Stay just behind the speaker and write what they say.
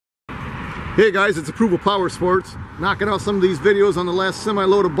Hey guys, it's Approval Power Sports. Knocking out some of these videos on the last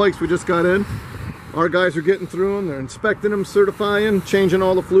semi-load of bikes we just got in. Our guys are getting through them, they're inspecting them, certifying, changing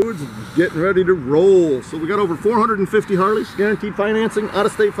all the fluids, and getting ready to roll. So we got over 450 Harleys, guaranteed financing,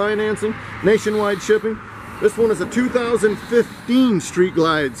 out-of-state financing, nationwide shipping. This one is a 2015 Street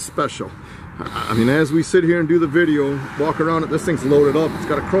Glide Special. I mean, as we sit here and do the video, walk around it, this thing's loaded up. It's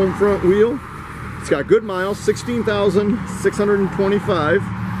got a chrome front wheel. It's got good miles, 16,625.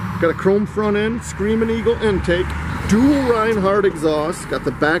 Got a chrome front end, Screaming Eagle intake, dual Reinhardt exhaust, got the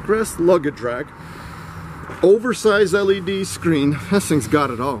backrest luggage rack, oversized LED screen. This thing's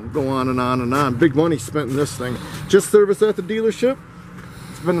got it all. Go on and on and on. Big money spent in this thing. Just serviced at the dealership.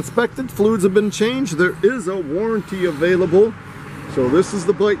 It's been inspected, fluids have been changed. There is a warranty available. So this is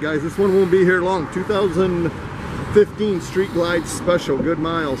the bike, guys. This one won't be here long. 2015 Street Glide Special, good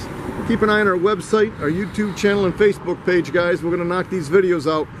miles. Keep an eye on our website, our YouTube channel and Facebook page, guys. We're gonna knock these videos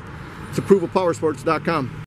out. It's ApprovalPowersports.com.